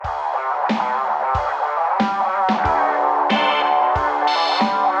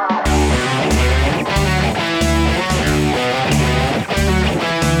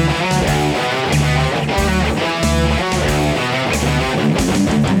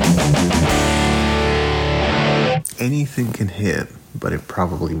anything can hit, but it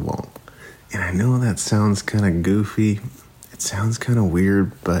probably won't. And I know that sounds kind of goofy. It sounds kind of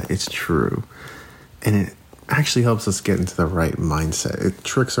weird, but it's true. And it actually helps us get into the right mindset. It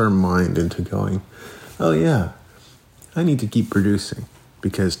tricks our mind into going, oh yeah, I need to keep producing.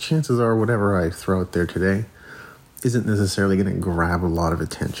 Because chances are whatever I throw out there today isn't necessarily going to grab a lot of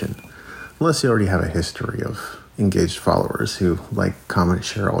attention. Unless you already have a history of engaged followers who like, comment,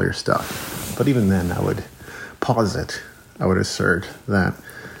 share all your stuff. But even then, I would posit, I would assert that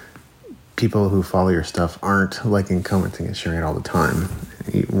people who follow your stuff aren't liking, commenting, and sharing it all the time.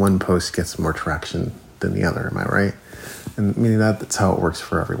 One post gets more traction than the other, am I right? And meaning that's how it works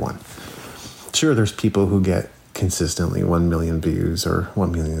for everyone. Sure, there's people who get consistently 1 million views or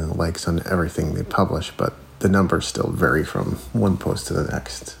 1 million likes on everything they publish, but the numbers still vary from one post to the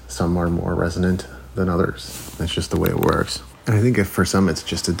next. Some are more resonant than others. That's just the way it works. And I think if for some it's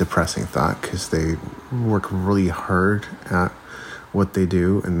just a depressing thought because they work really hard at what they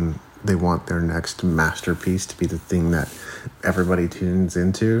do and they want their next masterpiece to be the thing that everybody tunes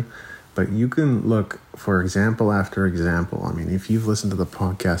into. But you can look for example after example. I mean, if you've listened to the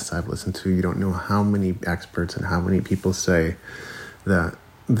podcasts I've listened to, you don't know how many experts and how many people say that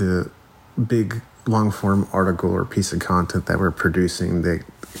the big long-form article or piece of content that we're producing,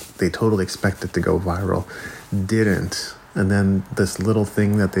 they totally expect it to go viral, didn't. And then this little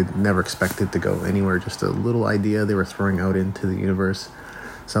thing that they never expected to go anywhere, just a little idea they were throwing out into the universe,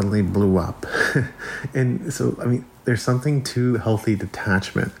 suddenly blew up. And so, I mean, there's something to healthy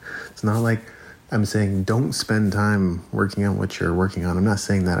detachment. It's not like I'm saying don't spend time working on what you're working on. I'm not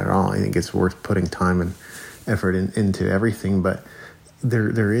saying that at all. I think it's worth putting time and effort into everything, but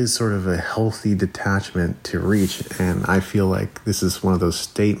there is sort of a healthy detachment to reach, and I feel like this is one of those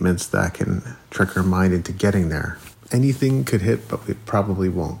statements that can trick our mind into getting there. Anything could hit, but it probably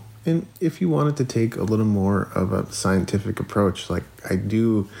won't. And if you wanted to take a little more of a scientific approach, like I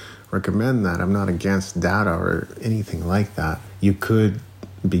do recommend that. I'm not against data or anything like that. You could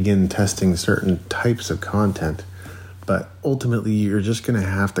begin testing certain types of content, but ultimately you're just going to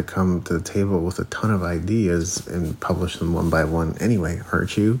have to come to the table with a ton of ideas and publish them one by one anyway,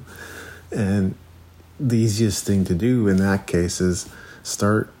 aren't you? And the easiest thing to do in that case is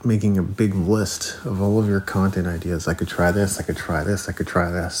start making a big list of all of your content ideas. I could try this, I could try this, I could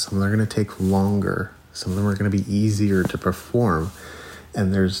try this. Some of them are going to take longer. Some of them are going to be easier to perform.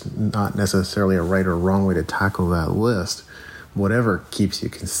 And there's not necessarily a right or wrong way to tackle that list. Whatever keeps you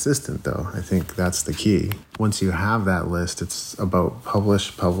consistent, though, I think that's the key. Once you have that list, it's about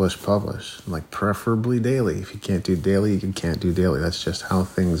publish, like preferably daily. If you can't do daily, you can't do daily. That's just how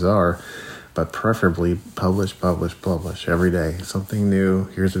things are. But preferably publish every day. Something new,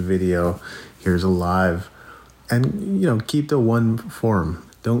 here's a video, here's a live. And, keep to one form.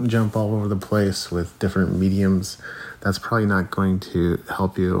 Don't jump all over the place with different mediums. That's probably not going to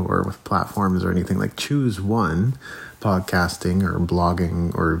help you, or with platforms or anything. Like, choose one, podcasting or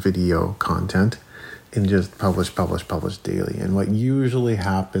blogging or video content, and just publish daily. And what usually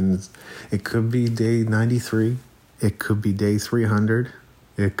happens, it could be day 93, it could be day 300,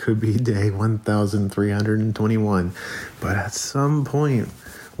 it could be day 1321, but at some point,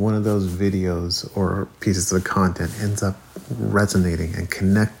 one of those videos or pieces of content ends up resonating and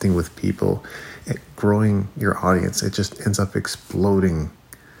connecting with people, growing your audience. It just ends up exploding,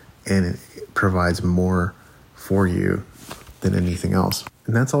 and it provides more for you than anything else.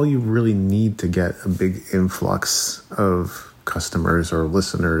 And that's all you really need to get a big influx of customers or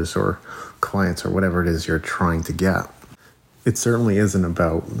listeners or clients or whatever it is you're trying to get. It certainly isn't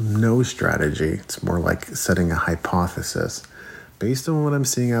about no strategy. It's more like setting a hypothesis. Based on what I'm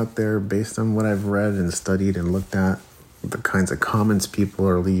seeing out there, based on what I've read and studied and looked at, the kinds of comments people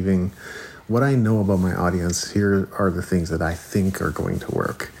are leaving, what I know about my audience, here are the things that I think are going to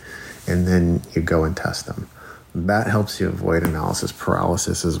work. And then you go and test them. That helps you avoid analysis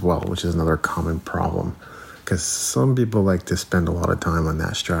paralysis as well, which is another common problem. Because some people like to spend a lot of time on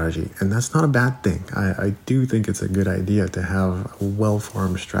that strategy, and that's not a bad thing. I do think it's a good idea to have a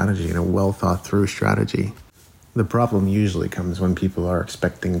well-formed strategy and a well-thought-through strategy. The problem usually comes when people are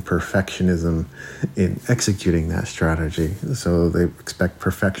expecting perfectionism in executing that strategy. So they expect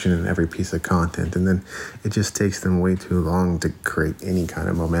perfection in every piece of content, and then it just takes them way too long to create any kind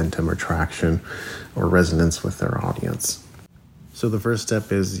of momentum or traction or resonance with their audience. So the first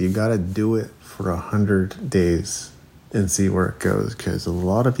step is you got to do it for 100 days and see where it goes, because a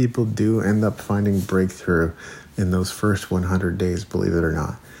lot of people do end up finding breakthrough in those first 100 days, believe it or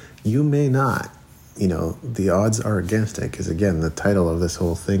not. You may not. The odds are against it, because again, the title of this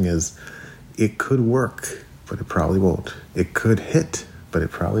whole thing is, it could work, but it probably won't. It could hit, but it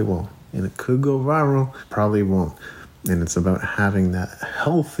probably won't. and it could go viral, probably won't. And it's about having that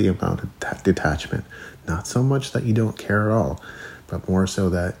healthy amount of detachment. Not so much that you don't care at all, but more so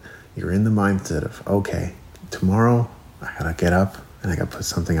that you're in the mindset of, okay, tomorrow I gotta get up and I gotta put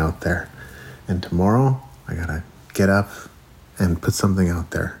something out there. And tomorrow I gotta get up and put something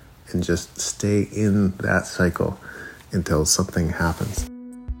out there. And just stay in that cycle until something happens.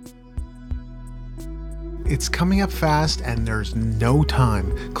 It's coming up fast and there's no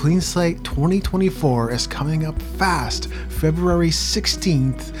time. Clean Slate 2024 is coming up fast, February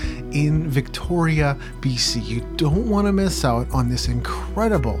 16th in Victoria, BC. You don't want to miss out on this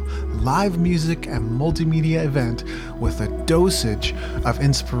incredible live music and multimedia event with a dosage of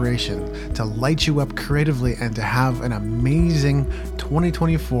inspiration to light you up creatively and to have an amazing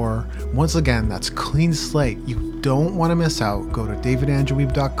 2024. Once again, that's Clean Slate. You don't want to miss out. Go to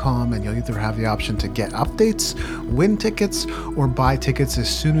davidandrewweeb.com and you'll either have the option to get updates, win tickets, or buy tickets as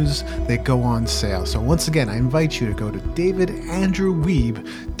soon as they go on sale. So once again, I invite you to go to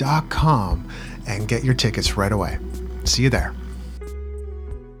davidandrewweeb.com and get your tickets right away. See you there.